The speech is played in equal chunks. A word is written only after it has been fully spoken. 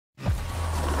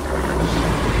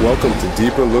Welcome to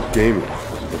DeeperLook Gaming,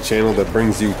 the channel that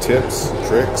brings you tips,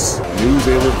 tricks, news,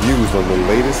 and reviews on the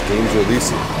latest games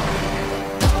releasing.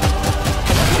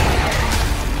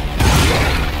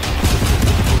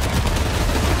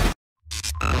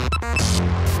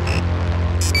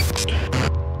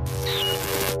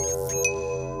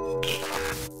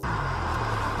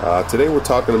 Today we're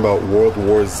talking about World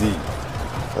War Z,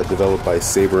 developed by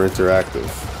Saber Interactive.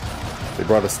 They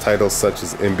brought us titles such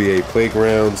as NBA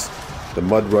Playgrounds, the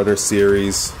Mud Runner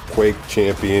series, Quake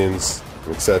Champions,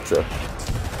 etc.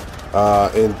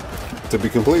 And to be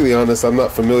completely honest, I'm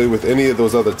not familiar with any of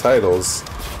those other titles,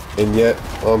 and yet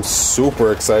I'm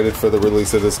super excited for the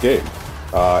release of this game.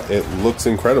 It looks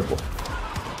incredible.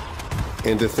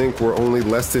 And to think we're only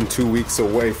less than 2 weeks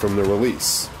away from the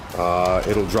release.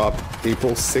 It'll drop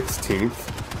April 16th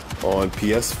on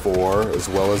PS4 as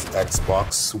well as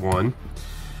Xbox One.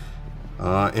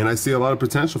 And I see a lot of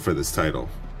potential for this title.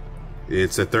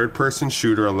 It's a third-person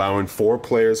shooter allowing 4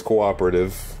 players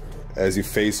cooperative as you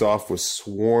face off with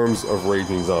swarms of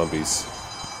raging zombies.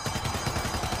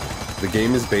 The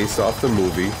game is based off the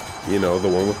movie, you know, the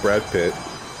one with Brad Pitt,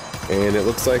 and it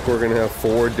looks like we're going to have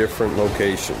 4 different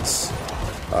locations,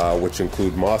 which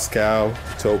include Moscow,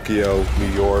 Tokyo,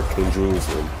 New York, and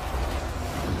Jerusalem.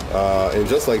 And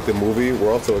just like the movie,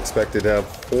 we're also expected to have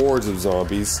hordes of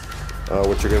zombies,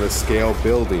 which are going to scale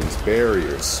buildings,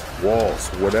 barriers, walls,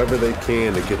 whatever they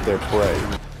can to get their prey.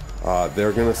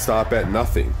 They're going to stop at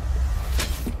nothing.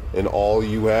 And all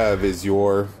you have is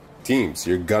your teams.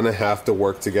 You're going to have to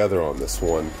work together on this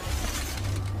one.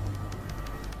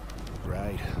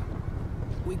 Right.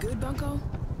 We good, Bunko?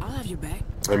 I'll have your back.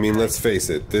 I mean, let's face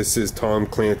it. This is Tom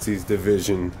Clancy's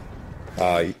Division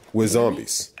with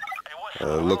zombies.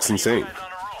 Looks insane.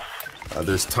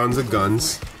 There's tons of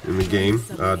guns in the game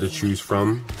to choose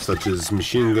from, such as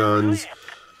machine guns,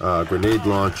 grenade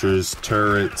launchers,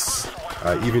 turrets,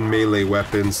 even melee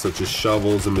weapons such as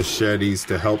shovels and machetes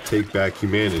to help take back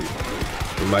humanity.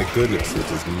 And my goodness, it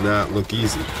does not look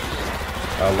easy.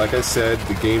 Like I said,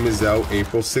 the game is out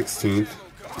April 16th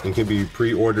and can be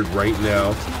pre-ordered right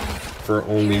now for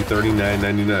only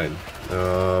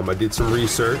 $39.99. I did some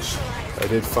research. I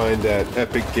did find that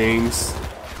Epic Games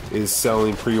is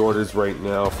selling pre-orders right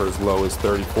now for as low as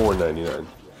 $34.99.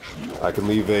 I can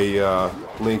leave a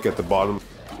link at the bottom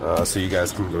so you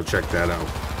guys can go check that out.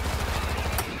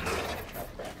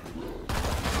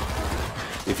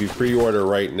 If you pre-order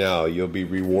right now, you'll be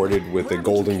rewarded with a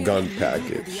golden gun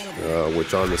package,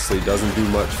 which honestly doesn't do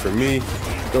much for me.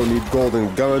 Don't need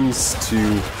golden guns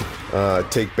to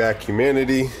take back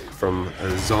humanity from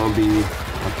a zombie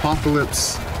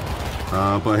apocalypse.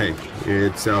 But hey,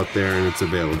 it's out there and it's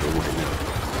available right now.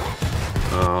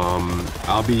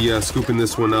 I'll be scooping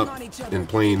this one up and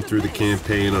playing through the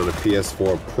campaign on a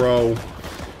PS4 Pro.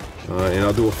 And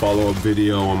I'll do a follow-up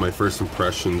video on my first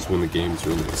impressions when the game's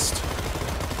released.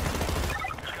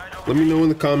 Let me know in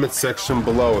the comments section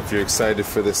below if you're excited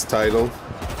for this title,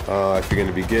 if you're going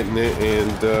to be getting it,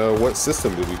 and what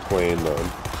system to be playing on.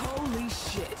 Holy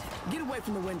shit. Get away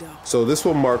from the window. So this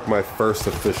will mark my first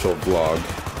official vlog.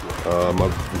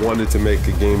 I've wanted to make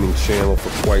a gaming channel for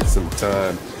quite some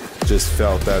time. Just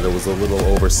felt that it was a little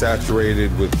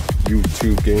oversaturated with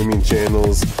YouTube gaming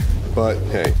channels. But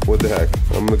hey, what the heck,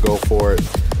 I'm gonna go for it.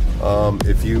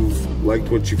 If you've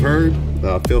liked what you've heard,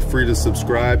 feel free to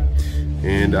subscribe,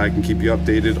 and I can keep you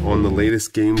updated on the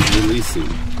latest games releasing.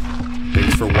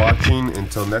 Thanks for watching.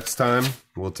 Until next time,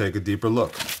 we'll take a deeper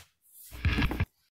look.